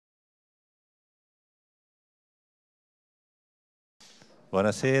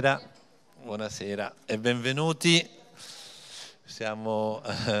Buonasera, buonasera e benvenuti. Siamo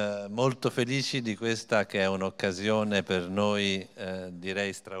molto felici di questa che è un'occasione per noi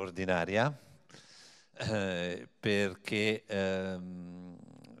direi straordinaria, perché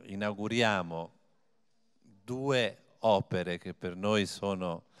inauguriamo due opere che per noi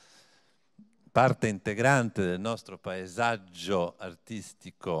sono parte integrante del nostro paesaggio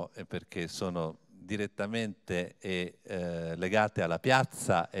artistico e perché sono direttamente legate alla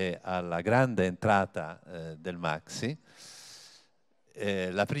piazza e alla grande entrata del Maxi.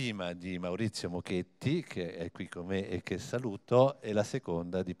 La prima di Maurizio Mochetti, che è qui con me e che saluto, e la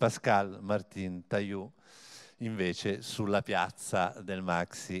seconda di Pascale Marthine Tayou, invece sulla piazza del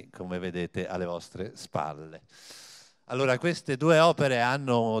Maxi, come vedete alle vostre spalle. Allora, queste due opere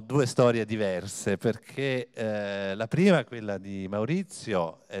hanno due storie diverse, perché la prima, quella di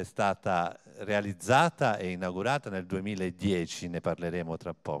Maurizio, è stata realizzata e inaugurata nel 2010, ne parleremo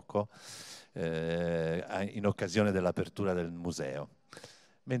tra poco, in occasione dell'apertura del museo.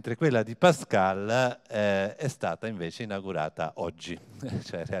 Mentre quella di Pascale è stata invece inaugurata oggi,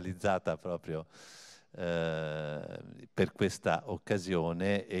 cioè realizzata proprio per questa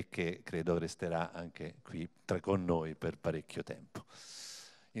occasione e che credo resterà anche qui con noi per parecchio tempo.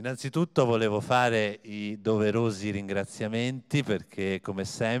 Innanzitutto volevo fare i doverosi ringraziamenti perché come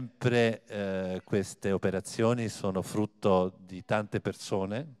sempre queste operazioni sono frutto di tante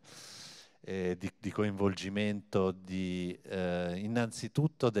persone, di coinvolgimento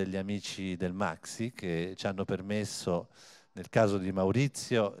innanzitutto degli amici del Maxi che ci hanno permesso nel caso di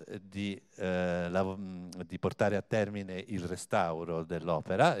Maurizio di portare a termine il restauro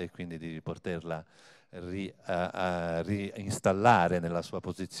dell'opera e quindi di poterla reinstallare nella sua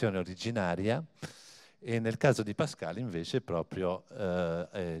posizione originaria, e nel caso di Pascale invece proprio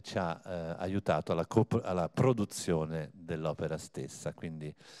ci ha aiutato alla produzione dell'opera stessa,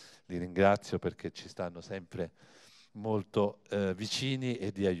 quindi li ringrazio perché ci stanno sempre molto vicini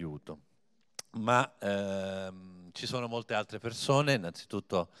e di aiuto. Ma ci sono molte altre persone,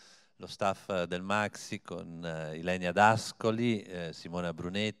 innanzitutto lo staff del Maxi con Ilenia D'Ascoli, Simona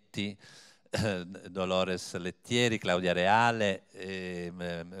Brunetti, Dolores Lettieri, Claudia Reale e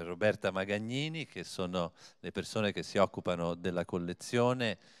Roberta Magagnini, che sono le persone che si occupano della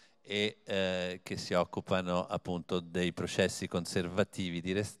collezione e che si occupano appunto dei processi conservativi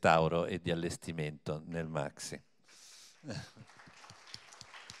di restauro e di allestimento nel Maxi.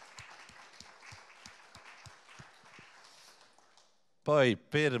 Poi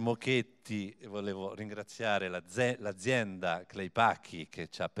per Mochetti volevo ringraziare l'azienda Claypacchi che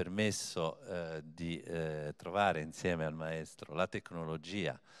ci ha permesso di trovare insieme al maestro la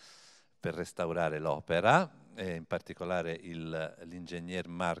tecnologia per restaurare l'opera, in particolare l'ingegner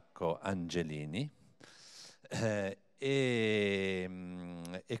Marco Angelini. E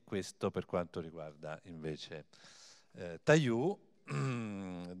questo per quanto riguarda invece Tayou.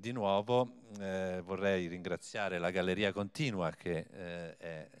 Di nuovo vorrei ringraziare la Galleria Continua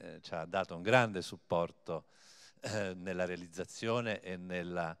che ci ha dato un grande supporto nella realizzazione e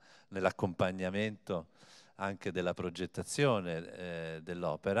nell'accompagnamento anche della progettazione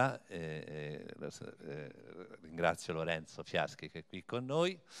dell'opera. Ringrazio Lorenzo Fiaschi che è qui con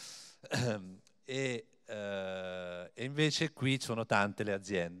noi. E invece qui sono tante le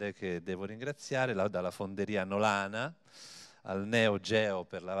aziende che devo ringraziare, dalla Fonderia Nolana al Neo Geo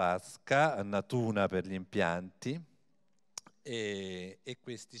per la vasca, a Natuna per gli impianti, e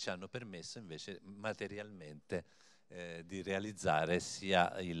questi ci hanno permesso invece materialmente di realizzare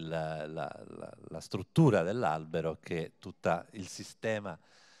sia la struttura dell'albero che tutto il sistema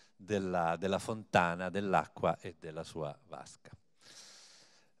della fontana, dell'acqua e della sua vasca.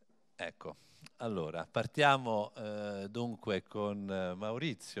 Ecco, allora partiamo dunque con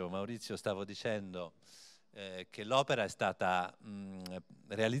Maurizio. Maurizio, stavo dicendo che l'opera è stata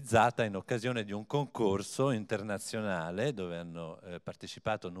realizzata in occasione di un concorso internazionale dove hanno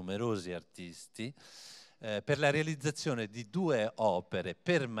partecipato numerosi artisti per la realizzazione di due opere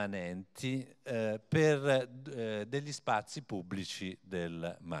permanenti per degli spazi pubblici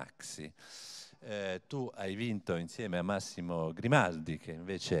del Maxi. Tu hai vinto insieme a Massimo Grimaldi, che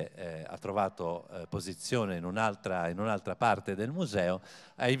invece ha trovato posizione in un'altra parte del museo,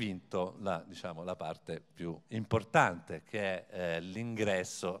 hai vinto diciamo, la parte più importante, che è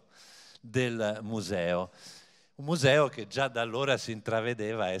l'ingresso del museo. Un museo che già da allora si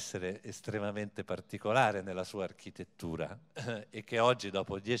intravedeva essere estremamente particolare nella sua architettura e che oggi,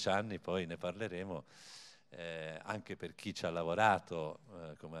 dopo 10 anni, poi ne parleremo, anche per chi ci ha lavorato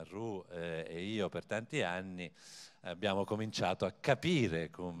come Hanru e io per tanti anni, abbiamo cominciato a capire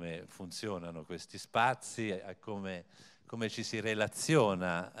come funzionano questi spazi, a come come ci si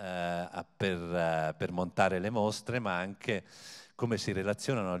relaziona per montare le mostre, ma anche come si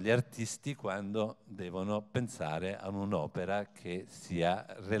relazionano gli artisti quando devono pensare a un'opera che sia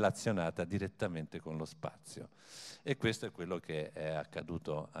relazionata direttamente con lo spazio. E questo è quello che è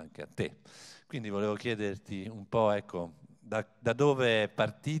accaduto anche a te. Quindi volevo chiederti un po', ecco, da dove è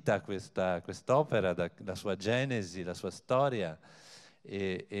partita quest'opera, la sua genesi, la sua storia,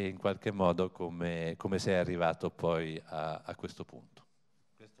 e in qualche modo come sei arrivato poi a questo punto.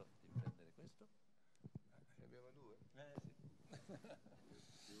 Questo, devi prendere questo? Ne abbiamo due?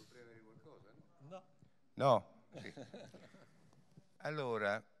 Sì. Devo premere qualcosa? No. No? Sì.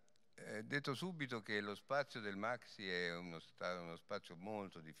 Allora, detto subito che lo spazio del Maxi è uno spazio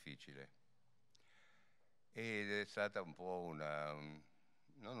molto difficile ed è stata un po' non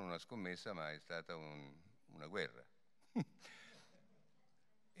una scommessa, ma è stata una guerra.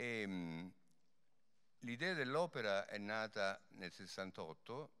 L'idea dell'opera è nata nel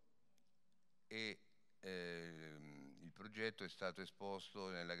 68 e il progetto è stato esposto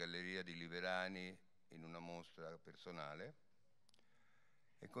nella galleria di Liverani in una mostra personale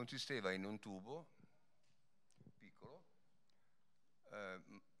e consisteva in un tubo piccolo,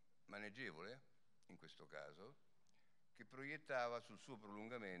 maneggevole in questo caso, che proiettava sul suo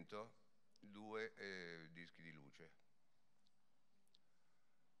prolungamento due dischi di luce.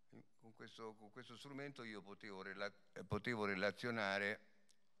 Con questo strumento io potevo relazionare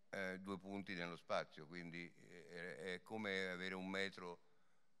due punti nello spazio, quindi è come avere un metro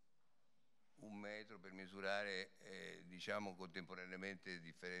per misurare diciamo contemporaneamente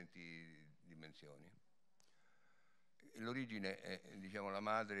differenti dimensioni. L'origine, diciamo, la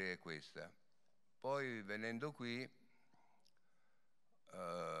madre è questa. Poi venendo qui,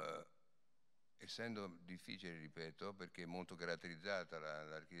 essendo difficile, ripeto, perché è molto caratterizzata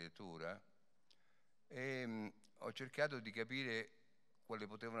l'architettura, ho cercato di capire quali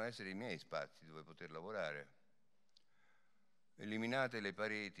potevano essere i miei spazi dove poter lavorare. Eliminate le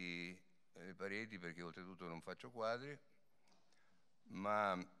pareti perché oltretutto non faccio quadri,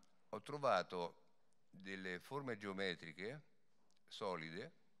 ma ho trovato delle forme geometriche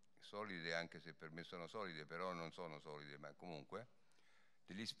solide anche se per me sono solide, però non sono solide, ma comunque,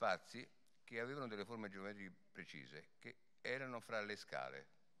 degli spazi che avevano delle forme geometriche precise, che erano fra le scale,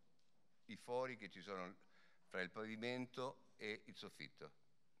 i fori che ci sono fra il pavimento e il soffitto.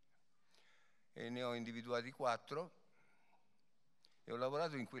 E ne ho individuati 4 e ho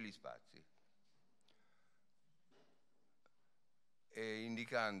lavorato in quegli spazi,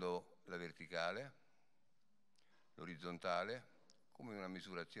 indicando la verticale, l'orizzontale, come una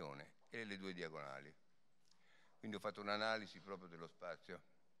misurazione, e le 2 diagonali. Quindi ho fatto un'analisi proprio dello spazio.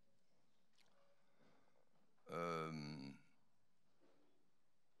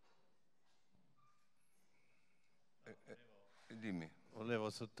 Dimmi. Volevo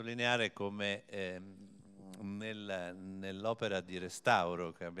sottolineare come nell'opera di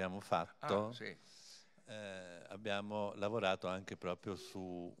restauro che abbiamo fatto, Sì. abbiamo lavorato anche proprio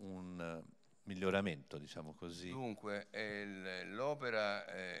su un miglioramento, diciamo così. Dunque, l'opera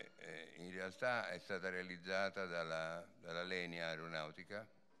in realtà è stata realizzata dalla Lenia Aeronautica,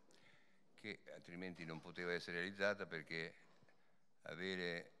 che altrimenti non poteva essere realizzata perché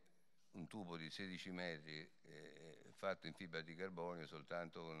avere un tubo di 16 metri fatto in fibra di carbonio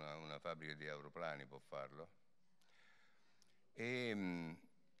soltanto una fabbrica di aeroplani può farlo. E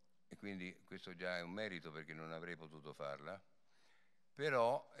quindi questo già è un merito perché non avrei potuto farla,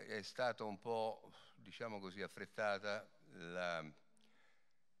 però è stato un po', diciamo così, affrettata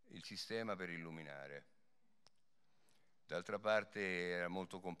il sistema per illuminare. D'altra parte era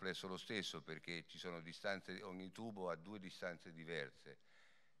molto complesso lo stesso perché ci sono distanze, ogni tubo ha 2 distanze diverse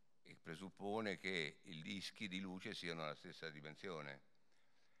e presuppone che i dischi di luce siano alla stessa dimensione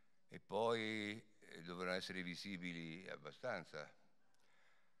e poi dovranno essere visibili abbastanza.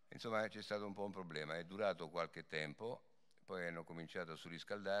 Insomma c'è stato un po' un problema, è durato qualche tempo, poi hanno cominciato a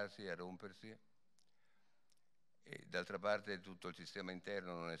surriscaldarsi, a rompersi e d'altra parte tutto il sistema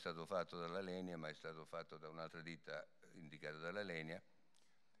interno non è stato fatto dalla Lenia ma è stato fatto da un'altra ditta indicata dalla Lenia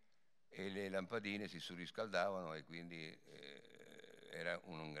e le lampadine si surriscaldavano e quindi era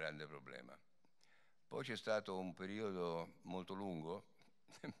un grande problema. Poi c'è stato un periodo molto lungo,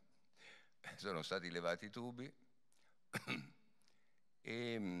 sono stati levati i tubi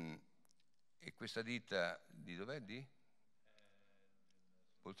e questa ditta di dov'è? Di?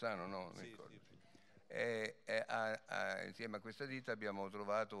 Bolzano? No, non mi ricordo. Sì. Insieme a questa ditta abbiamo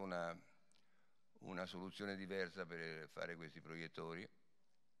trovato una soluzione diversa per fare questi proiettori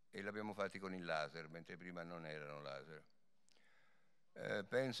e l'abbiamo fatti con il laser, mentre prima non erano laser.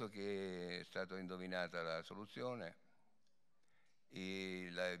 Penso che è stata indovinata la soluzione e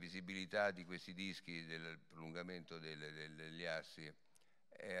la visibilità di questi dischi, del prolungamento degli assi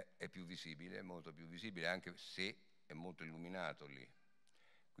è più visibile, è molto più visibile, anche se è molto illuminato lì.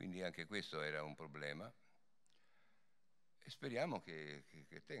 Quindi anche questo era un problema e speriamo che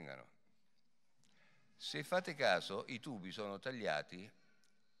tengano. Se fate caso, i tubi sono tagliati,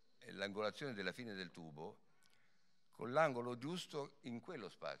 l'angolazione della fine del tubo, con l'angolo giusto in quello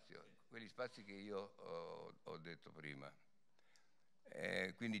spazio, quegli spazi che io ho detto prima.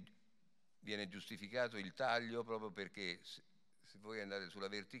 Quindi viene giustificato il taglio proprio perché se voi andate sulla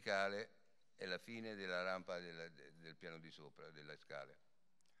verticale è la fine della rampa del piano di sopra, delle scale.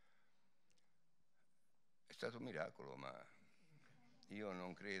 È stato un miracolo, ma io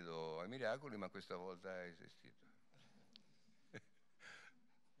non credo ai miracoli, ma questa volta è esistito.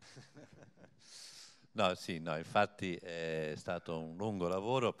 No, sì, no, infatti è stato un lungo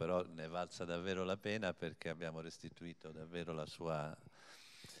lavoro, però ne è valsa davvero la pena perché abbiamo restituito davvero la sua,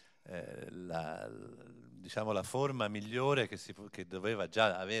 diciamo, la forma migliore che doveva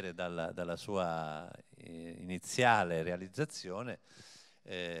già avere dalla sua iniziale realizzazione.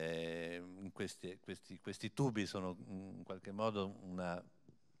 Questi tubi sono in qualche modo una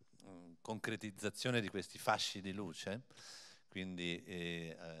concretizzazione di questi fasci di luce, quindi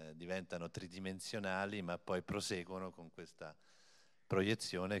diventano tridimensionali, ma poi proseguono con questa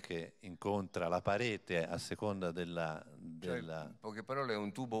proiezione che incontra la parete a seconda della... Cioè, in poche parole è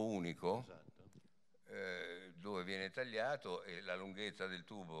un tubo unico. Esatto. Dove viene tagliato e la lunghezza del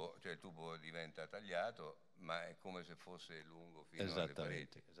tubo, cioè il tubo diventa tagliato, ma è come se fosse lungo fino alle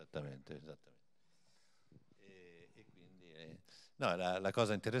pareti. Esattamente. E quindi, no, la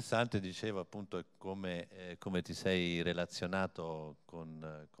cosa interessante, dicevo appunto, è come ti sei relazionato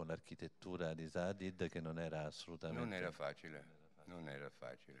con l'architettura di Zaha Hadid, che non era assolutamente... Non era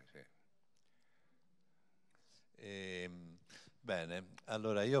facile, sì. Bene,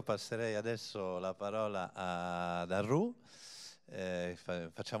 allora io passerei adesso la parola ad Hanru.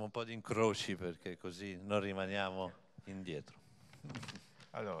 Facciamo un po' di incroci perché così non rimaniamo indietro.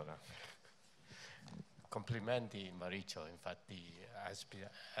 Allora, complimenti Maurizio, infatti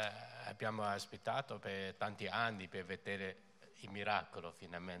abbiamo aspettato per tanti anni per vedere il miracolo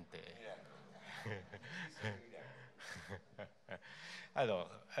finalmente.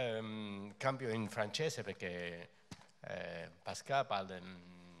 Allora, cambio in francese perché Pascale parla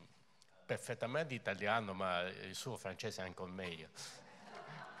perfettamente italiano, ma il suo francese è ancora meglio.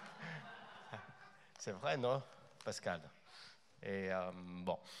 C'est vrai, non, Pascale? Et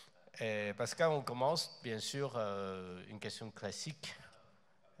bon, parce qu'on commence bien sûr une question classique,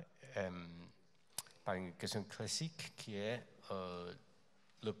 par une question classique qui est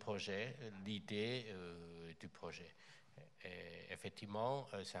le projet, l'idée du projet. Et effectivement,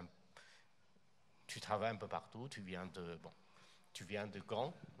 tu travailles un peu partout. Tu viens de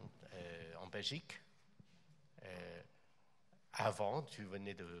Gand, en Belgique. Avant, tu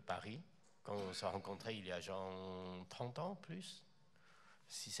venais de Paris. Quand on s'est rencontrés il y a genre 30 ans plus.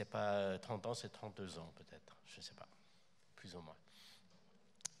 Si c'est pas 30 ans, c'est 32 ans peut-être, je ne sais pas, plus ou moins.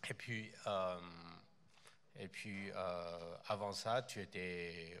 Et puis avant ça, tu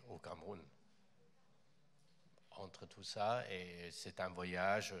étais au Cameroun. Entre tout ça, et c'est un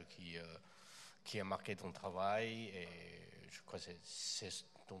voyage qui a marqué ton travail, et je crois que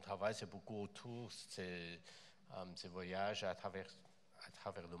ton travail, c'est beaucoup autour de ces voyages à travers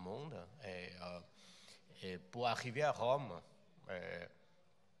le monde. Et pour arriver à Rome,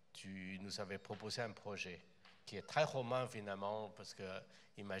 tu nous avais proposé un projet qui est très romain finalement, parce que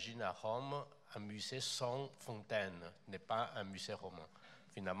imagine à Rome, un musée sans fontaine n'est pas un musée romain.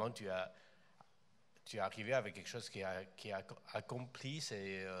 Finalement, tu es arrivé avec quelque chose qui a accompli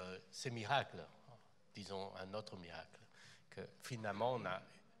ces miracles, disons un autre miracle, que finalement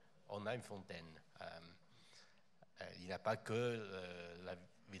on a une fontaine. Il n'y a pas que la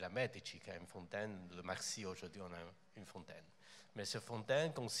Villa Medici qui a une fontaine, le Maxi aujourd'hui on a une fontaine. Mais cette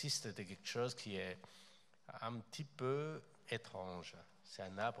fontaine consiste de quelque chose qui est un petit peu étrange. C'est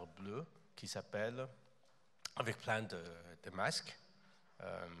un arbre bleu qui s'appelle, avec plein de masques.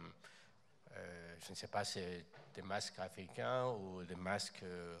 Je ne sais pas si c'est des masques africains ou des masques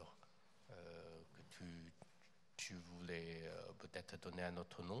que tu voulais peut-être donner un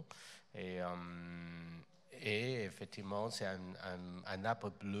autre nom. Et effectivement, c'est un arbre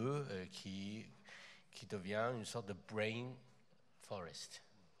bleu qui devient une sorte de Brainforest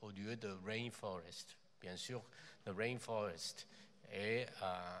au lieu de rainforest. Bien sûr, le rainforest est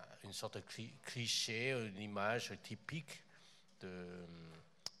une sorte de cliché, une image typique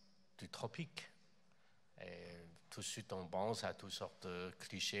du tropique. Et tout de suite, on pense à toutes sortes de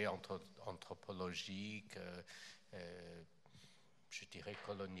clichés anthropologiques, je dirais,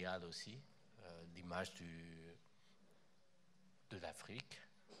 coloniale aussi, l'image de l'Afrique,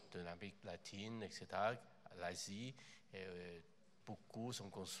 de l'Amérique latine, etc., l'Asie, beaucoup sont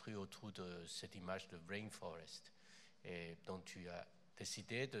construits autour de cette image de Brainforest. Et donc tu as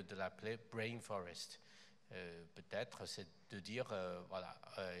décidé de l'appeler Brainforest. Peut-être c'est de dire, voilà,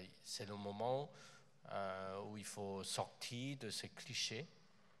 c'est le moment où il faut sortir de ces clichés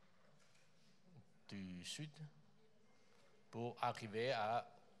du Sud pour arriver à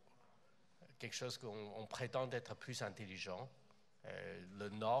quelque chose qu'on prétend être plus intelligent. Le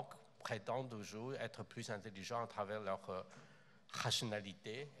Nord prétend toujours être plus intelligent à travers leur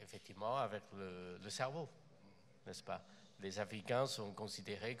rationalité, effectivement, avec le cerveau, n'est-ce pas? Les Africains sont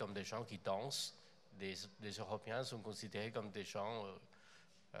considérés comme des gens qui dansent, les Européens sont considérés comme des gens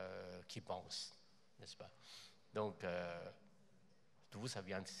qui pensent, n'est-ce pas? Donc, d'où ça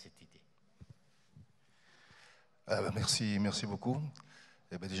vient de cette idée? Merci beaucoup.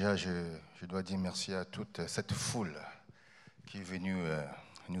 Eh bien, déjà, je dois dire merci à toute cette foule qui est venue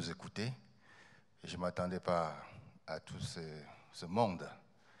nous écouter. Je ne m'attendais pas à tout ce monde.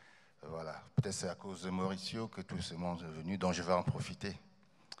 Voilà. Peut-être c'est à cause de Maurizio que tout ce monde est venu, donc je vais en profiter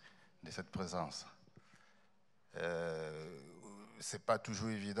de cette présence. Ce n'est pas toujours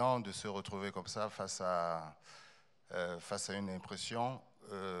évident de se retrouver comme ça face à une impression,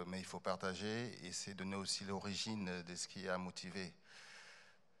 mais il faut partager et c'est donner aussi l'origine de ce qui a motivé.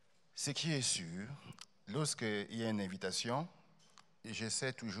 Ce qui est sûr, lorsqu'il y a une invitation,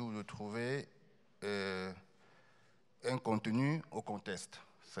 j'essaie toujours de trouver un contenu au contexte.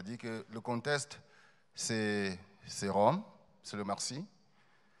 C'est-à-dire que le contexte, c'est Rome, c'est le Marcy,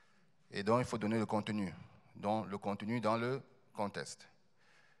 et donc il faut donner le contenu. Donc le contenu dans le contexte.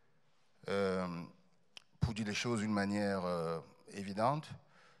 Pour dire les choses d'une manière évidente,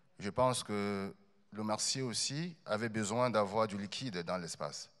 je pense que le Marcy aussi avait besoin d'avoir du liquide dans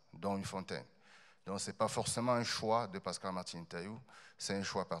l'espace, dont une fontaine. Donc ce n'est pas forcément un choix de Pascale Marthine Tayou, c'est un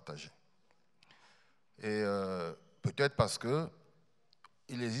choix partagé. Et peut-être parce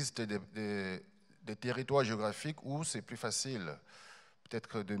qu'il existe des territoires géographiques où c'est plus facile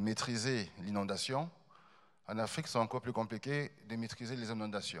peut-être de maîtriser l'inondation. En Afrique, c'est encore plus compliqué de maîtriser les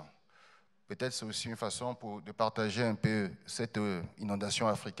inondations. Peut-être c'est aussi une façon de partager un peu cette inondation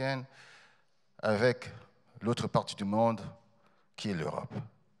africaine avec l'autre partie du monde qui est l'Europe.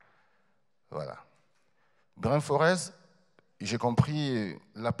 Voilà. Brainforest, j'ai compris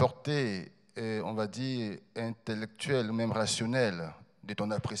la portée, on va dire, intellectuelle ou même rationnelle de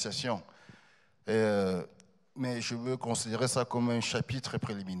ton appréciation. Mais je veux considérer ça comme un chapitre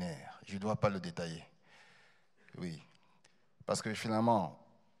préliminaire. Je ne dois pas le détailler. Oui. Parce que finalement,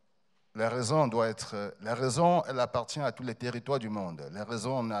 la raison, elle appartient à tous les territoires du monde. La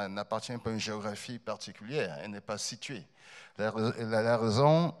raison n'appartient pas à une géographie particulière, elle n'est pas située. La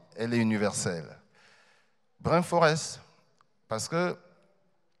raison, elle est universelle. Brainforest, parce que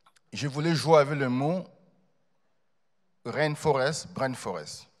je voulais jouer avec le mot rainforest,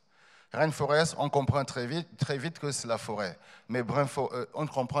 brainforest. Rainforest, on comprend très vite que c'est la forêt. Mais on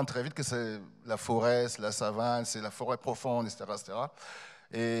comprend très vite que c'est la forêt, c'est la savane, c'est la forêt profonde, etc. etc.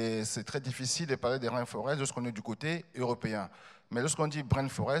 Et c'est très difficile de parler des rainforests lorsqu'on est du côté européen. Mais lorsqu'on dit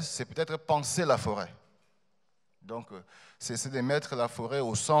brainforest, c'est peut-être penser la forêt. Donc, c'est de mettre la forêt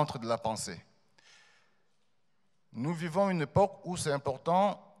au centre de la pensée. Nous vivons une époque où c'est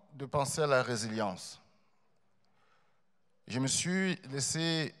important de penser à la résilience. Je me suis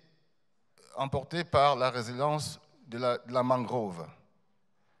laissé emporté par la résilience de la mangrove.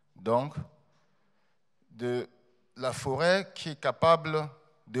 Donc, de la forêt qui est capable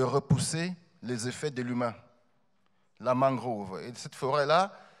de repousser les effets de l'humain. La mangrove. Et cette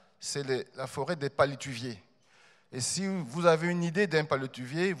forêt-là, c'est la forêt des palétuviers. Et si vous avez une idée d'un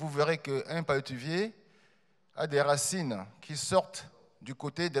palétuvier, vous verrez qu'un palétuvier a des racines qui sortent du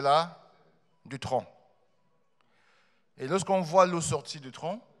côté du tronc. Et lorsqu'on voit l'eau sortir du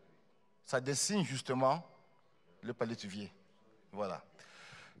tronc, ça dessine justement le palétuvier. Voilà.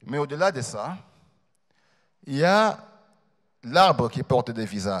 Mais au-delà de ça, il y a l'arbre qui porte des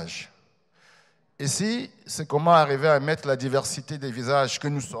visages. Ici, c'est comment arriver à mettre la diversité des visages que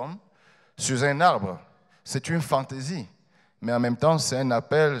nous sommes sur un arbre. C'est une fantaisie, mais en même temps, c'est un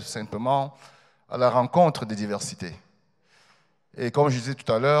appel simplement à la rencontre des diversités. Et comme je disais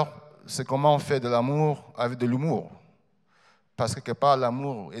tout à l'heure, c'est comment on fait de l'amour avec de l'humour. Parce que quelque part,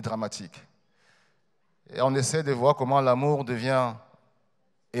 l'amour est dramatique. Et on essaie de voir comment l'amour devient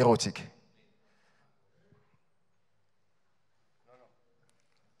érotique.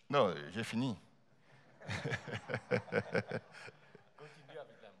 Non, j'ai fini. Continue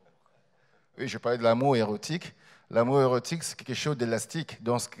avec l'amour. Oui, je parlais de l'amour érotique. L'amour érotique, c'est quelque chose d'élastique,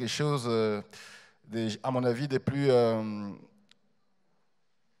 donc c'est quelque chose, à mon avis, des plus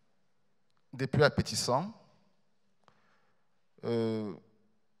appétissants. Il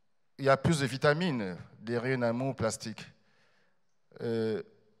y a plus de vitamines derrière un amour plastique. Et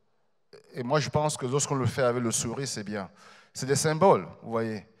moi, je pense que lorsqu'on le fait avec le sourire, c'est bien. C'est des symboles, vous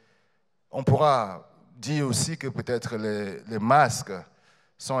voyez. On pourra dire aussi que peut-être les masques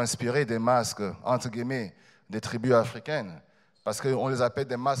sont inspirés des masques, entre guillemets, des tribus africaines, parce qu'on les appelle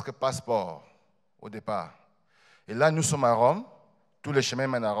des masques passeports au départ. Et là, nous sommes à Rome, tous les chemins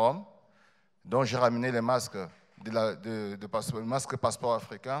mènent à Rome, donc j'ai ramené les masques, masques passeport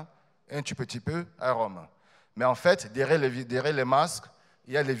africains un petit peu à Rome. Mais en fait, derrière les masques,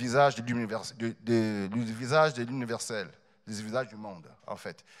 il y a les visages de l'universel, le visage de l'universel, les visages du monde, en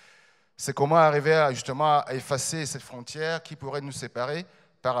fait. C'est comment arriver justement à effacer cette frontière qui pourrait nous séparer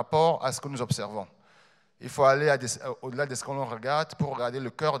par rapport à ce que nous observons. Il faut aller au-delà de ce que l'on regarde pour regarder le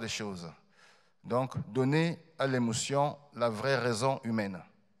cœur des choses. Donc, donner à l'émotion la vraie raison humaine.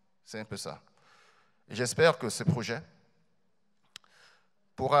 C'est un peu ça. Et j'espère que ce projet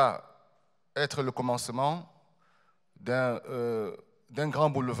pourra être le commencement d'un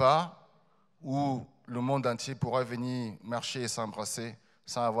grand boulevard où le monde entier pourra venir marcher et s'embrasser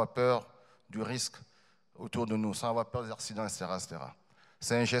sans avoir peur du risque autour de nous, sans avoir peur des accidents, etc., etc.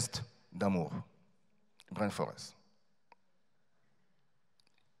 C'est un geste d'amour. Brainforest.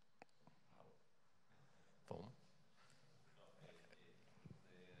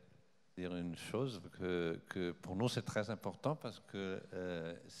 Dire une chose que pour nous c'est très important parce que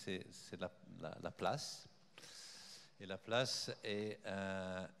c'est la place. Et la place est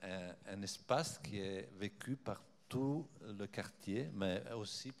un espace qui est vécu par tout le quartier, mais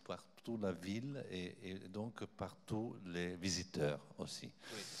aussi par toute la ville et donc par tous les visiteurs aussi.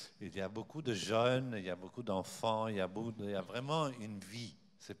 Oui. Il y a beaucoup de jeunes, il y a beaucoup d'enfants, il y a vraiment une vie.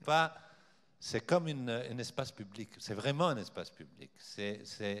 C'est comme un espace public. C'est vraiment un espace public. C'est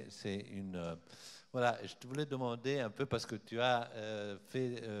une... Voilà, je te voulais demander un peu, parce que tu as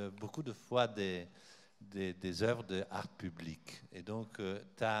fait beaucoup de fois des œuvres d'art public. Et donc,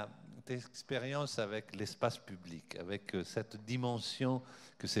 ta expérience avec l'espace public, avec cette dimension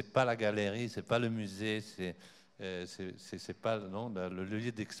que ce n'est pas la galerie, ce n'est pas le musée, c'est pas le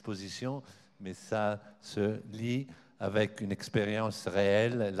lieu d'exposition, mais ça se lie avec une expérience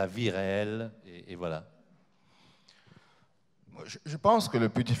réelle, la vie réelle, et voilà. Je pense que le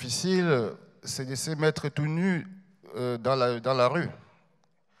plus difficile, c'est de se mettre tout nu dans la rue.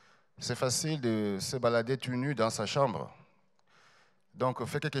 C'est facile de se balader tout nu dans sa chambre. Donc,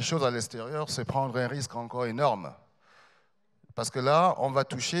 faire quelque chose à l'extérieur, c'est prendre un risque encore énorme. Parce que là, on va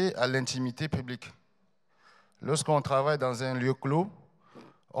toucher à l'intimité publique. Lorsqu'on travaille dans un lieu clos,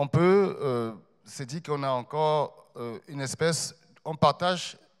 on peut se dire qu'on a encore une espèce... On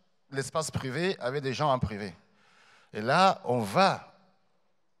partage l'espace privé avec des gens en privé. Et là, on va,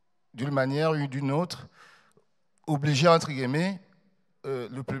 d'une manière ou d'une autre, obliger, entre guillemets,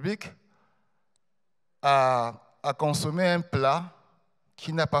 le public à consommer un plat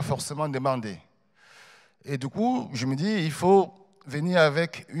qu'il n'a pas forcément demandé. Et du coup, je me dis, il faut venir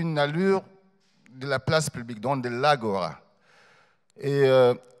avec une allure de la place publique, donc de l'agora. Et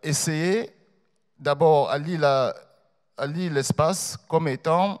essayer d'abord à lire l'espace comme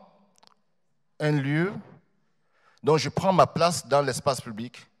étant un lieu dont je prends ma place dans l'espace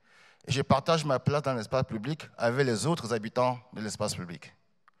public et je partage ma place dans l'espace public avec les autres habitants de l'espace public.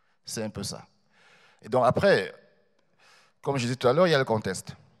 C'est un peu ça. Et donc après, comme je disais tout à l'heure, il y a le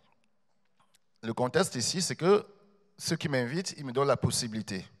contexte. Le contexte ici, c'est que ceux qui m'invitent, ils me donnent la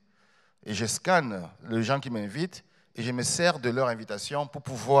possibilité. Et je scanne les gens qui m'invitent et je me sers de leur invitation pour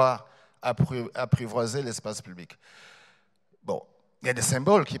pouvoir apprivoiser l'espace public. Bon, il y a des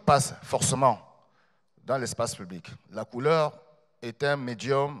symboles qui passent forcément dans l'espace public. La couleur est un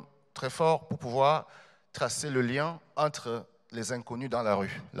médium très fort pour pouvoir tracer le lien entre les inconnus dans la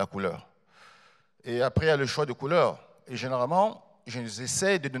rue, la couleur. Et après, il y a le choix de couleurs. Et généralement,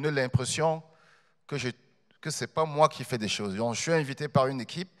 j'essaie de donner l'impression que ce n'est pas moi qui fais des choses. Donc, je suis invité par une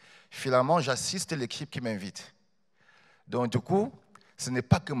équipe. Finalement, j'assiste l'équipe qui m'invite. Donc, du coup, ce n'est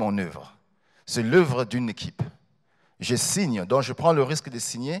pas que mon œuvre. C'est l'œuvre d'une équipe. Je signe. Donc, je prends le risque de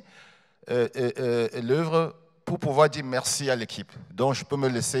signer l'œuvre pour pouvoir dire merci à l'équipe. Donc, je peux me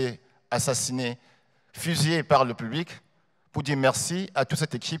laisser assassiner, fusiller par le public pour dire merci à toute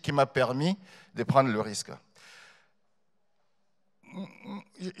cette équipe qui m'a permis de prendre le risque.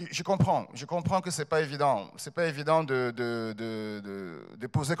 Je comprends que ce n'est pas évident. Ce n'est pas évident de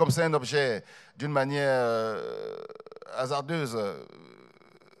poser comme ça un objet d'une manière hasardeuse.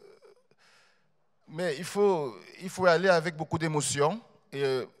 Mais il faut y aller avec beaucoup d'émotion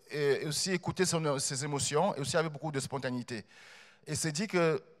et aussi écouter ses émotions et aussi avec beaucoup de spontanéité. Et c'est dit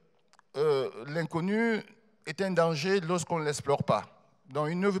que l'inconnu est un danger lorsqu'on ne l'explore pas. Dans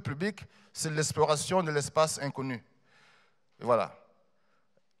une œuvre publique, c'est l'exploration de l'espace inconnu. Et voilà.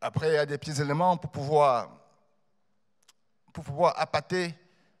 Après, il y a des petits éléments pour pouvoir appâter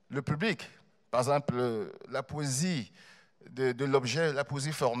le public. Par exemple, la poésie de l'objet, la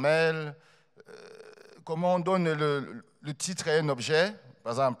poésie formelle, comment on donne le titre à un objet.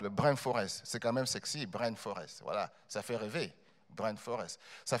 Par exemple, Brainforest, c'est quand même sexy, Brainforest, voilà, ça fait rêver, Brainforest.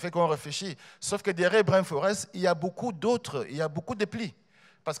 Ça fait qu'on réfléchit. Sauf que derrière Brainforest, il y a beaucoup d'autres, il y a beaucoup de plis.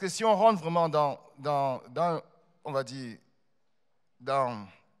 Parce que si on rentre vraiment dans on va dire, dans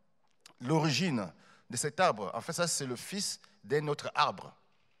l'origine de cet arbre, en fait, ça, c'est le fils d'un autre arbre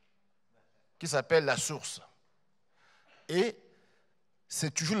qui s'appelle la source. Et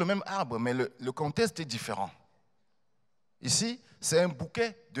c'est toujours le même arbre, mais le contexte est différent. Ici, c'est un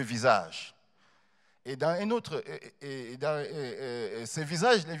bouquet de visages. Et dans un autre, ces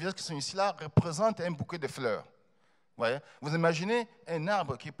visages, les visages qui sont ici, là, représentent un bouquet de fleurs. Voyez? Vous imaginez un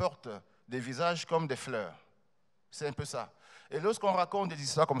arbre qui porte des visages comme des fleurs. C'est un peu ça. Et lorsqu'on raconte des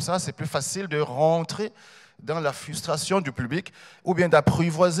histoires comme ça, c'est plus facile de rentrer dans la frustration du public ou bien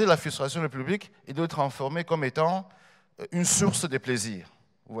d'apprivoiser la frustration du public et de le transformer comme étant une source de plaisir.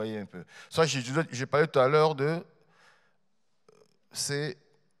 Vous voyez un peu. Ça, j'ai parlé tout à l'heure de... C'est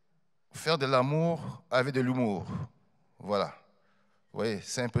faire de l'amour avec de l'humour. Voilà. Vous voyez,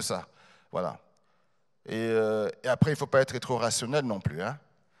 c'est un peu ça. Voilà. Et après, il ne faut pas être trop rationnel non plus. Hein.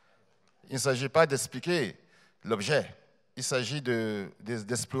 Il ne s'agit pas d'expliquer l'objet. Il s'agit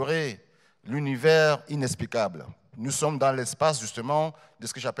d'explorer l'univers inexplicable. Nous sommes dans l'espace, justement, de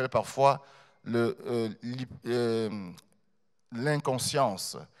ce que j'appelle parfois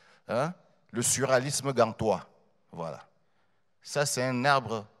l'inconscience, hein? Le surréalisme gantois. Voilà. Ça, c'est un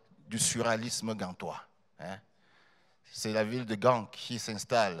arbre du surréalisme gantois. Hein? C'est la ville de Gand qui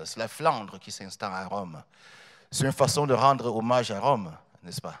s'installe, c'est la Flandre qui s'installe à Rome. C'est une façon de rendre hommage à Rome,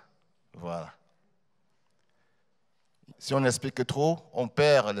 n'est-ce pas? Voilà. Si on explique trop, on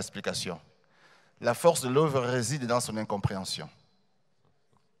perd l'explication. La force de l'œuvre réside dans son incompréhension.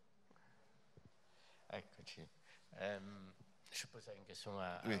 Eccoci. Je pose une question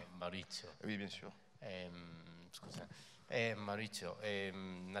à Maurizio. Oui, bien sûr. Scusa. Maurizio,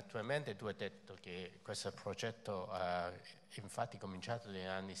 naturalmente tu hai detto che questo progetto ha infatti cominciato negli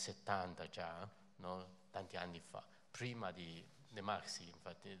anni 70 già, no? Tanti anni fa, prima di Marx,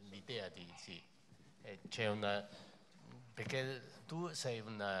 infatti l'idea di sì, c'è una, perché tu sei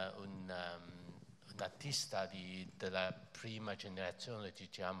un artista della prima generazione,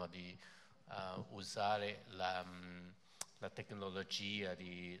 diciamo, di usare la tecnologia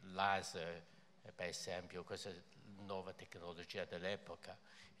di laser, per esempio, questa nuova tecnologia dell'epoca.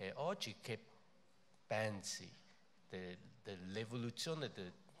 E oggi che pensi dell'evoluzione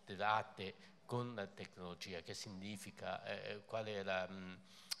dell'arte con la tecnologia? Che significa? Qual è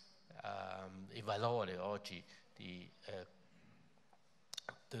il valore oggi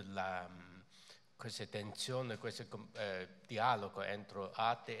della questa tensione, questo dialogo entre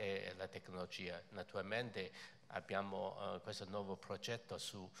arte e la tecnologia? Naturalmente abbiamo questo nuovo progetto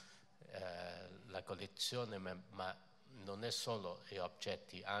su la collezione, ma non è solo gli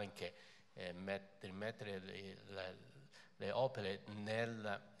oggetti, anche mettere le opere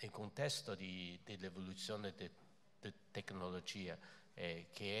nel contesto dell'evoluzione della tecnologia,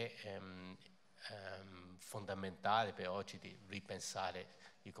 che è fondamentale per oggi di ripensare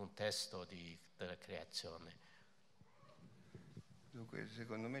il contesto della creazione. Dunque,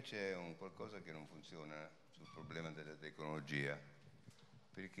 secondo me c'è qualcosa che non funziona sul problema della tecnologia,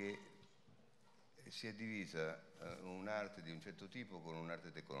 perché si è divisa un'arte di un certo tipo con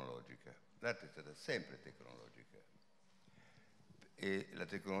un'arte tecnologica. L'arte è stata sempre tecnologica e la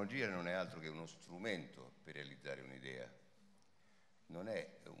tecnologia non è altro che uno strumento per realizzare un'idea, non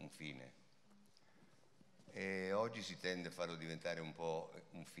è un fine. E oggi si tende a farlo diventare un po'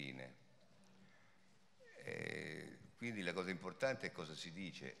 un fine. Quindi la cosa importante è cosa si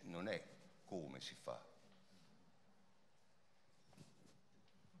dice, non è come si fa.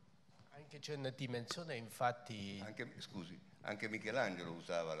 Anche c'è una dimensione, infatti... Anche Michelangelo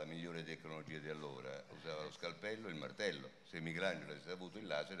usava la migliore tecnologia di allora, usava lo scalpello e il martello. Se Michelangelo avesse avuto il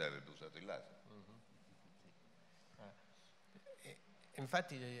laser, avrebbe usato il laser.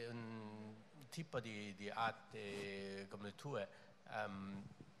 Infatti un tipo di arte come le tue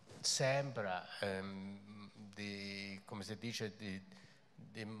sembra, come si dice,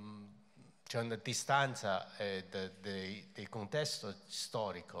 c'è una distanza del contesto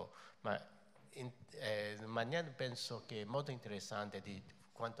storico, ma in maniera penso che è molto interessante di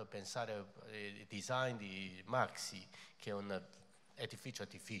quanto pensare al design di Maxi, che è un edificio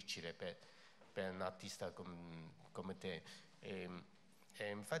difficile per un artista come te. E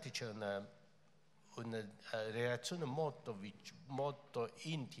infatti c'è una relazione molto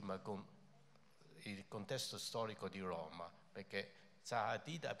intima con il contesto storico di Roma, perché Zaha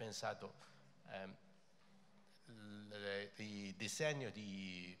Hadid ha pensato il disegno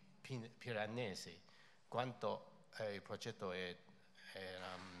di Piranesi, quanto il progetto era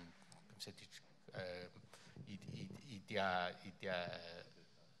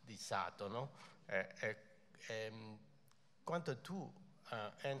idealizzato, no? Quando tu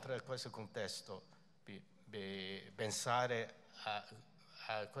entri in questo contesto, pensare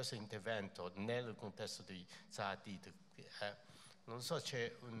a questo intervento nel contesto di Zaha Hadid, non so,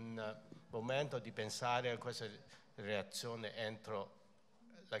 c'è un momento di pensare a questa reazione entro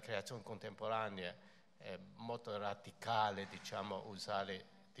la creazione contemporanea, molto radicale, diciamo,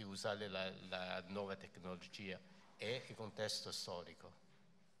 di usare la nuova tecnologia e il contesto storico.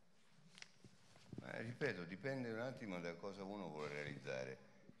 Ma ripeto, dipende un attimo da cosa uno vuole realizzare.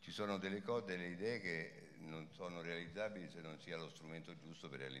 Ci sono delle cose, delle idee che non sono realizzabili se non sia lo strumento giusto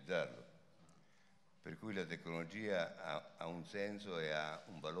per realizzarlo. Per cui la tecnologia ha un senso e ha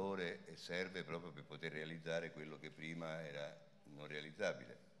un valore e serve proprio per poter realizzare quello che prima era non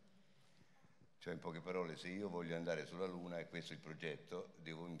realizzabile. Cioè, in poche parole, se io voglio andare sulla Luna, e questo è il progetto,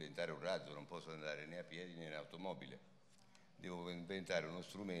 devo inventare un razzo, non posso andare né a piedi né in automobile. Devo inventare uno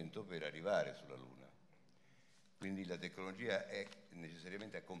strumento per arrivare sulla Luna. Quindi la tecnologia è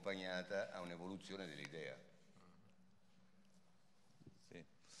necessariamente accompagnata a un'evoluzione dell'idea. Sì.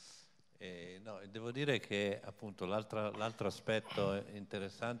 No, devo dire che appunto l'altro aspetto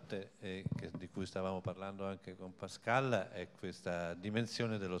interessante di cui stavamo parlando anche con Pascale è questa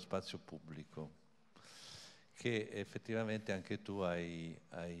dimensione dello spazio pubblico, che effettivamente anche tu hai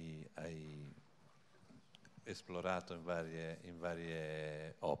esplorato in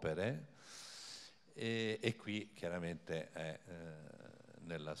varie opere, e qui chiaramente è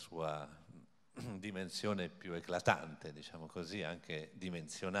nella sua dimensione più eclatante, diciamo così, anche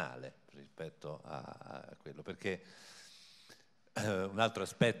dimensionale rispetto a quello, perché un altro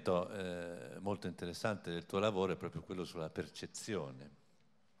aspetto molto interessante del tuo lavoro è proprio quello sulla percezione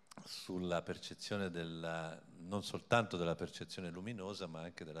non soltanto della percezione luminosa, ma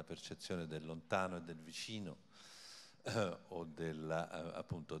anche della percezione del lontano e del vicino, o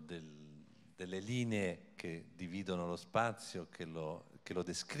appunto delle linee che dividono lo spazio, che lo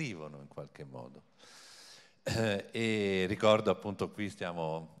descrivono in qualche modo. E ricordo appunto, questa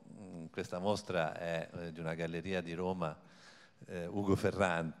mostra è di una galleria di Roma, Ugo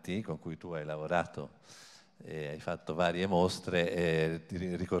Ferranti, con cui tu hai lavorato e hai fatto varie mostre.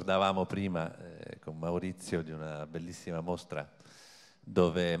 Ti ricordavamo prima con Maurizio di una bellissima mostra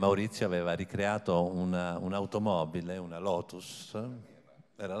dove Maurizio aveva ricreato un'automobile, una Lotus,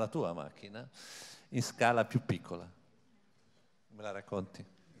 era la tua macchina, in scala più piccola. Me la racconti?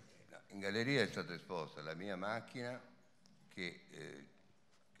 In galleria è stata esposta la mia macchina che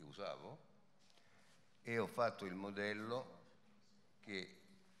usavo, e ho fatto il modello che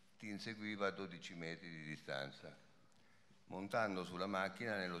ti inseguiva a 12 metri di distanza. Montando sulla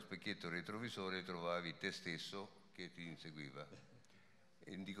macchina, nello specchietto retrovisore trovavi te stesso che ti inseguiva.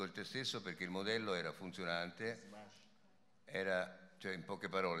 E dico il te stesso perché il modello era funzionante, cioè in poche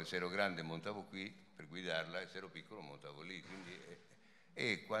parole, se ero grande montavo qui per guidarla e se ero piccolo montavo lì. Quindi,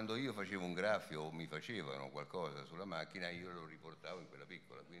 e quando io facevo un graffio o mi facevano qualcosa sulla macchina, io lo riportavo in quella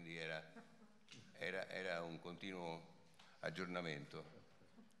piccola, quindi era un continuo aggiornamento.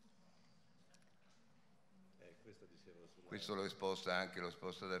 Questo l'ho esposta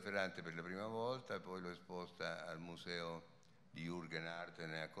da Ferrante per la prima volta, e poi l'ho esposta al Museo di Jürgen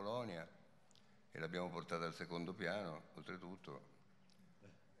Arten a Colonia, e l'abbiamo portata al secondo piano, oltretutto,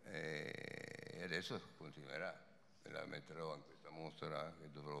 e adesso continuerà. Me la metterò in questa mostra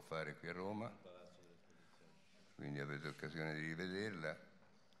che dovrò fare qui a Roma, quindi avete occasione di rivederla.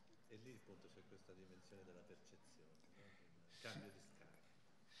 E lì appunto c'è questa dimensione della percezione, no? Cambio di scala.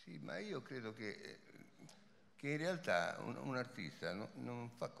 Sì, ma io credo che in realtà un artista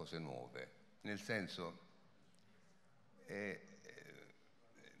non fa cose nuove, nel senso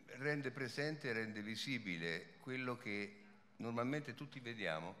rende presente, rende visibile quello che normalmente tutti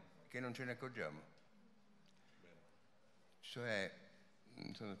vediamo, che non ce ne accorgiamo. Cioè,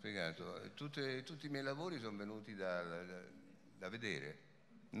 mi sono spiegato, tutti i miei lavori sono venuti da vedere,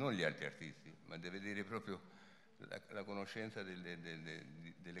 non gli altri artisti, ma da vedere proprio la conoscenza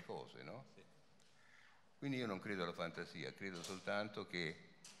delle cose, no? Quindi io non credo alla fantasia, credo soltanto che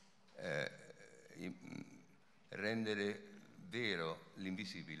rendere vero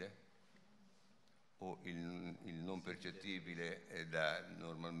l'invisibile o il non percettibile da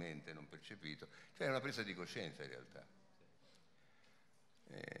normalmente non percepito, cioè è una presa di coscienza in realtà.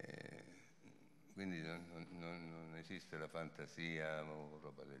 Quindi non esiste la fantasia o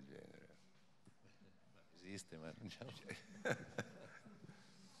roba del genere. Esiste, ma diciamo...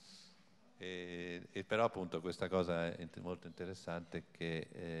 E però appunto questa cosa è molto interessante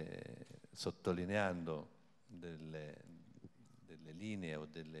che sottolineando delle linee o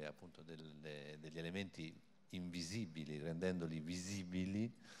appunto degli elementi invisibili, rendendoli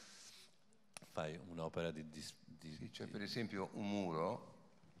visibili, fai un'opera di sì, cioè per esempio un muro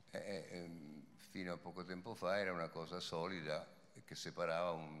fino a poco tempo fa era una cosa solida che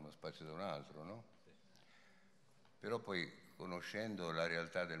separava uno spazio da un altro, no? Sì. Però poi conoscendo la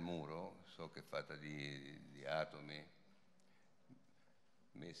realtà del muro, so che è fatta di atomi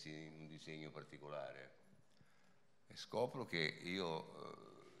messi in un disegno particolare e scopro che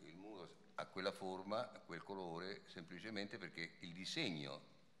il muro ha quella forma, ha quel colore, semplicemente perché il disegno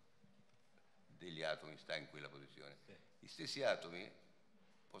degli atomi sta in quella posizione. Sì. Gli stessi atomi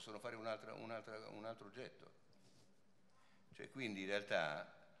possono fare un altro oggetto. Cioè, quindi in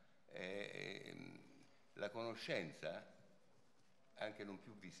realtà la conoscenza, anche non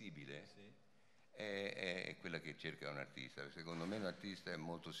più visibile, sì, è quella che cerca un artista. Secondo me un artista è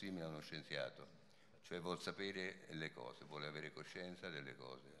molto simile a uno scienziato, cioè vuol sapere le cose, vuole avere coscienza delle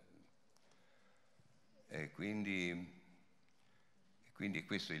cose. E quindi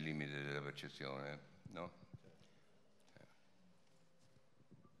questo è il limite della percezione, no?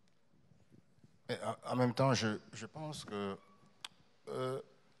 En même temps, je pense que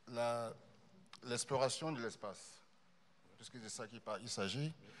l'exploration de l'espace, puisque c'est ça qu'il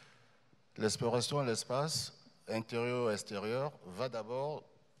s'agit, l'exploration de l'espace, intérieur-extérieur, va d'abord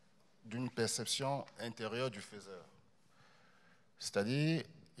d'une perception intérieure du faiseur. C'est-à-dire,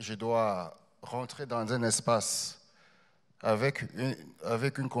 je dois rentrer dans un espace avec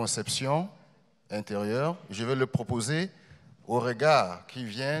une conception intérieure, je vais le proposer au regard qui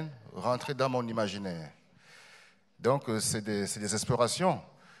vient rentrer dans mon imaginaire. Donc, c'est des explorations.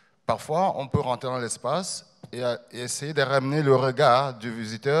 Parfois, on peut rentrer dans l'espace et essayer de ramener le regard du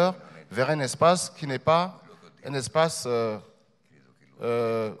visiteur vers un espace qui n'est pas un espace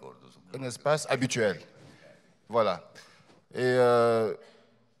habituel. Voilà. Et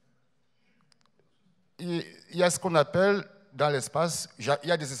il y a ce qu'on appelle dans l'espace, il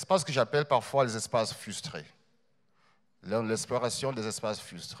y a des espaces que j'appelle parfois les espaces frustrés. L'exploration des espaces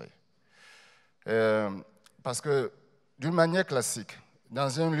frustrés. Parce que d'une manière classique,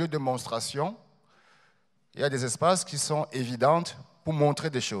 dans un lieu de démonstration, il y a des espaces qui sont évidents pour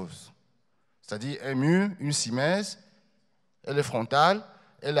montrer des choses. C'est-à-dire un mur, une simèse, elle est frontale,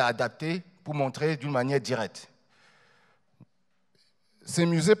 elle est adaptée pour montrer d'une manière directe. Ces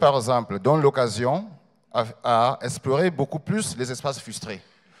musées, par exemple, donnent l'occasion à explorer beaucoup plus les espaces frustrés.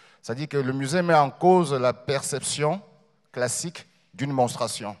 C'est-à-dire que le musée met en cause la perception classique d'une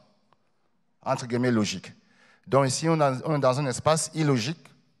démonstration, entre guillemets logique. Donc ici, on est dans un espace illogique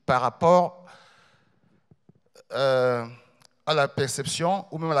par rapport à la perception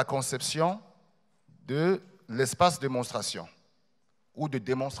ou même à la conception de l'espace de démonstration ou de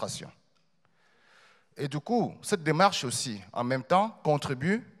démonstration. Et du coup, cette démarche aussi, en même temps,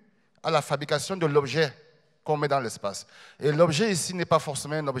 contribue à la fabrication de l'objet qu'on met dans l'espace. Et l'objet ici n'est pas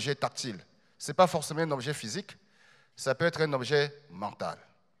forcément un objet tactile, ce n'est pas forcément un objet physique, ça peut être un objet mental.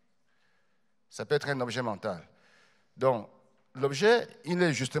 Ça peut être un objet mental. Donc, l'objet, il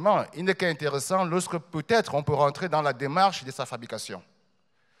n'est qu'intéressant lorsque peut-être on peut rentrer dans la démarche de sa fabrication.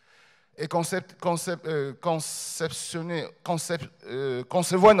 Et concevoir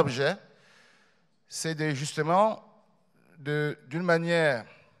un objet, c'est justement, d'une manière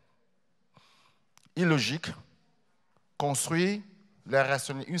illogique, construire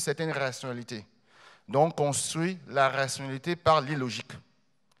une certaine rationalité. Donc, construire la rationalité par l'illogique.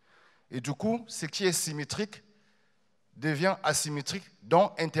 Et du coup, ce qui est symétrique devient asymétrique,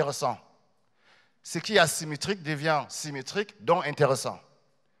 donc intéressant. Ce qui est asymétrique devient symétrique, donc intéressant.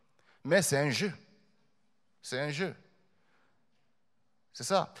 Mais c'est un jeu. C'est un jeu. C'est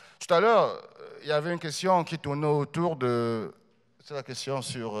ça. Tout à l'heure, il y avait une question qui tournait autour de... C'est la question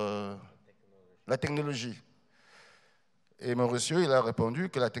sur la technologie. Et Maurizio, il a répondu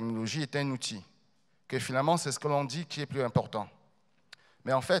que la technologie est un outil. Que finalement, c'est ce que l'on dit qui est plus important.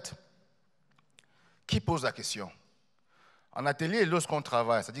 Mais en fait, qui pose la question? En atelier, lorsqu'on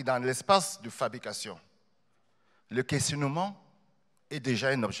travaille, c'est-à-dire dans l'espace de fabrication, le questionnement est déjà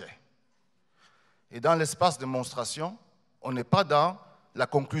un objet. Et dans l'espace de démonstration, on n'est pas dans la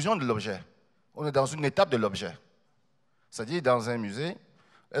conclusion de l'objet. on est dans une étape de l'objet. C'est-à-dire, dans un musée,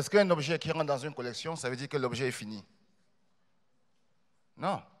 est-ce qu'un objet qui rentre dans une collection, ça veut dire que l'objet est fini?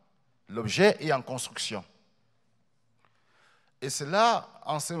 Non. L'objet est en construction. Et c'est là,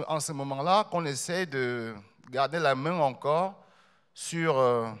 en ce moment-là, qu'on essaie de garder la main encore sur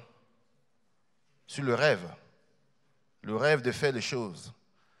le rêve de faire les choses,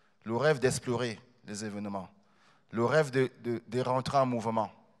 le rêve d'explorer les événements, le rêve de rentrer en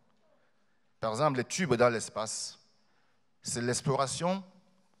mouvement. Par exemple, les tubes dans l'espace, c'est l'exploration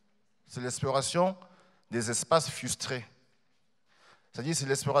des espaces frustrés. C'est-à-dire, c'est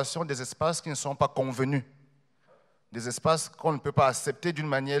l'exploration des espaces qui ne sont pas convenus, des espaces qu'on ne peut pas accepter d'une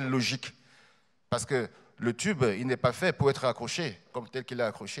manière logique. Parce que le tube, il n'est pas fait pour être accroché, comme tel qu'il est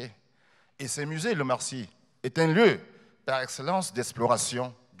accroché. Et ce musée, le Marcy, est un lieu par excellence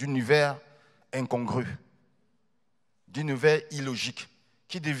d'exploration d'univers incongrus, d'univers illogiques,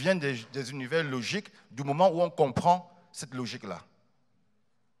 qui deviennent des univers logiques du moment où on comprend cette logique-là.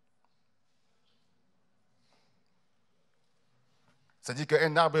 C'est-à-dire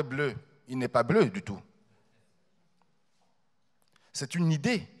qu'un arbre bleu, il n'est pas bleu du tout. C'est une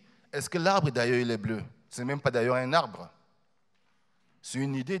idée. Est-ce que l'arbre, d'ailleurs, il est bleu? Ce n'est même pas d'ailleurs un arbre. C'est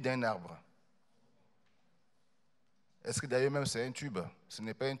une idée d'un arbre. Est-ce que d'ailleurs même c'est un tube? Ce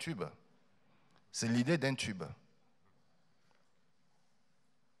n'est pas un tube. C'est l'idée d'un tube.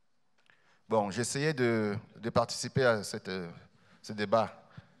 Bon, j'essayais de participer à ce débat.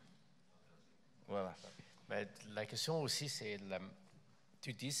 Voilà. Mais la question aussi, c'est,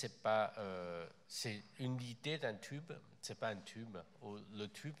 tu dis, c'est une idée d'un tube, c'est pas un tube. Le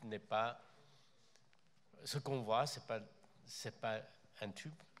tube n'est pas, ce qu'on voit, c'est pas un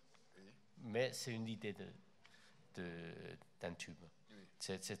tube, mais c'est une idée d'un tube.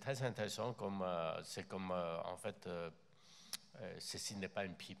 C'est très intéressant, c'est comme en fait, ceci n'est pas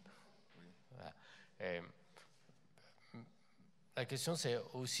une pipe. Voilà. La question, c'est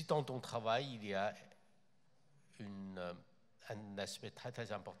aussi dans ton travail, il y a un aspect très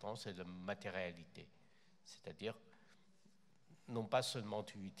très important, c'est la matérialité. C'est-à-dire, non pas seulement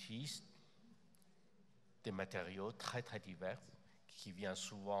tu utilises des matériaux très très divers, qui viennent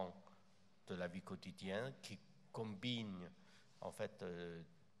souvent de la vie quotidienne, qui combinent en fait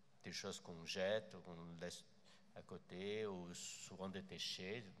des choses qu'on jette, qu'on laisse à côté, ou souvent des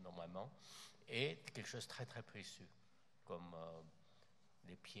déchets normalement, et quelque chose de très très précieux, comme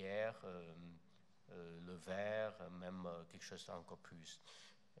les pierres, le verre, même quelque chose encore plus.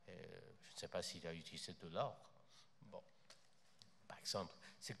 Je ne sais pas s'il a utilisé de l'or. Bon, par exemple,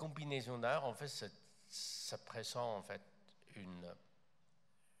 ces combinaisons-là, en fait, ça présente en fait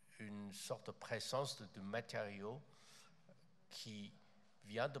une sorte de présence de matériaux qui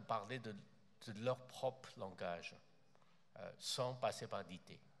vient de parler de leur propre langage, sans passer par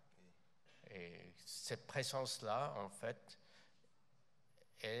l'idée. Et cette présence-là, en fait,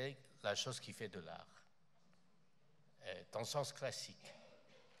 est la chose qui fait de l'art, dans le sens classique.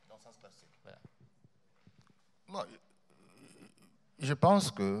 Dans le sens classique. Voilà. Moi, je pense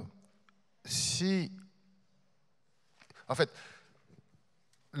que si... En fait,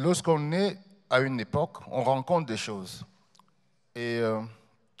 lorsqu'on est à une époque, on rencontre des choses. Et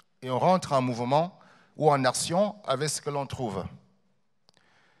on rentre en mouvement ou en action avec ce que l'on trouve.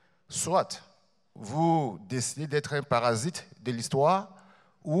 Soit vous décidez d'être un parasite de l'histoire,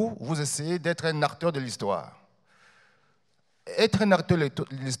 ou vous essayez d'être un acteur de l'histoire. Être un acteur de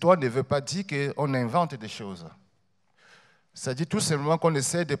l'histoire ne veut pas dire qu'on invente des choses. Ça dit tout simplement qu'on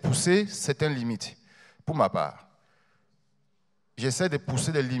essaie de pousser certaines limites. Pour ma part, j'essaie de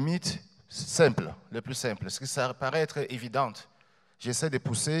pousser des limites simples, les plus simples, ce qui ça paraît être évidente. J'essaie de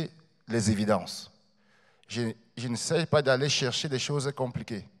pousser les évidences. Je n'essaie pas d'aller chercher des choses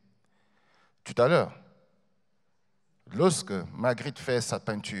compliquées. Tout à l'heure, lorsque Magritte fait sa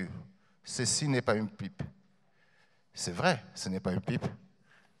peinture, ceci n'est pas une pipe. C'est vrai, ce n'est pas une pipe.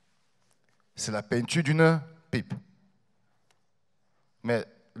 C'est la peinture d'une pipe. Mais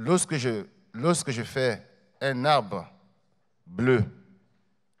lorsque je fais un arbre bleu,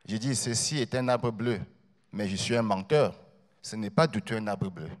 je dis ceci est un arbre bleu, mais je suis un menteur. Ce n'est pas du tout un arbre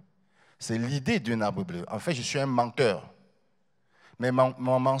bleu. C'est l'idée d'un arbre bleu. En fait, je suis un menteur. Mais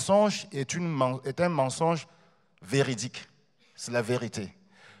mon mensonge est un mensonge véridique. C'est la vérité.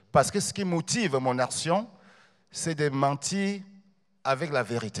 Parce que ce qui motive mon action, c'est de mentir avec la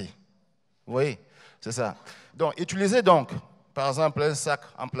vérité. Vous voyez? C'est ça. Donc, utilisez donc, par exemple, un sac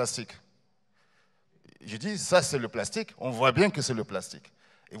en plastique. Je dis, ça c'est le plastique. On voit bien que c'est le plastique.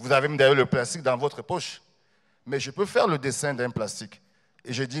 Et vous avez d'ailleurs le plastique dans votre poche. Mais je peux faire le dessin d'un plastique.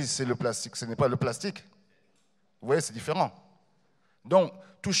 Et je dis, c'est le plastique. Ce n'est pas le plastique. Vous voyez, c'est différent. Donc,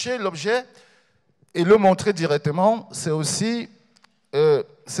 toucher l'objet, Et le montrer directement, c'est aussi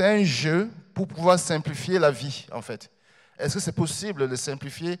c'est un jeu pour pouvoir simplifier la vie, en fait. Est-ce que c'est possible de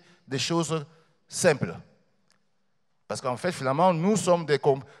simplifier des choses simples? Parce qu'en fait, finalement, nous sommes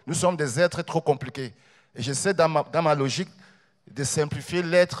des êtres trop compliqués. Et j'essaie, dans ma logique, de simplifier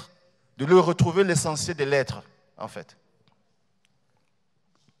l'être, de le retrouver l'essentiel de l'être, en fait.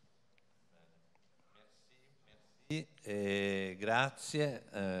 Merci e grazie.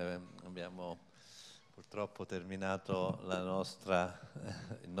 Abbiamo purtroppo terminato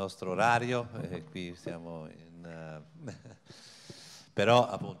il nostro orario e qui siamo in... Però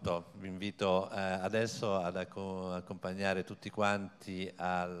appunto vi invito adesso ad accompagnare tutti quanti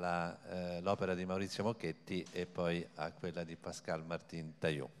all'opera di Maurizio Mochetti e poi a quella di Pascale Marthine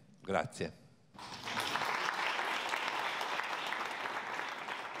Tayou. Grazie.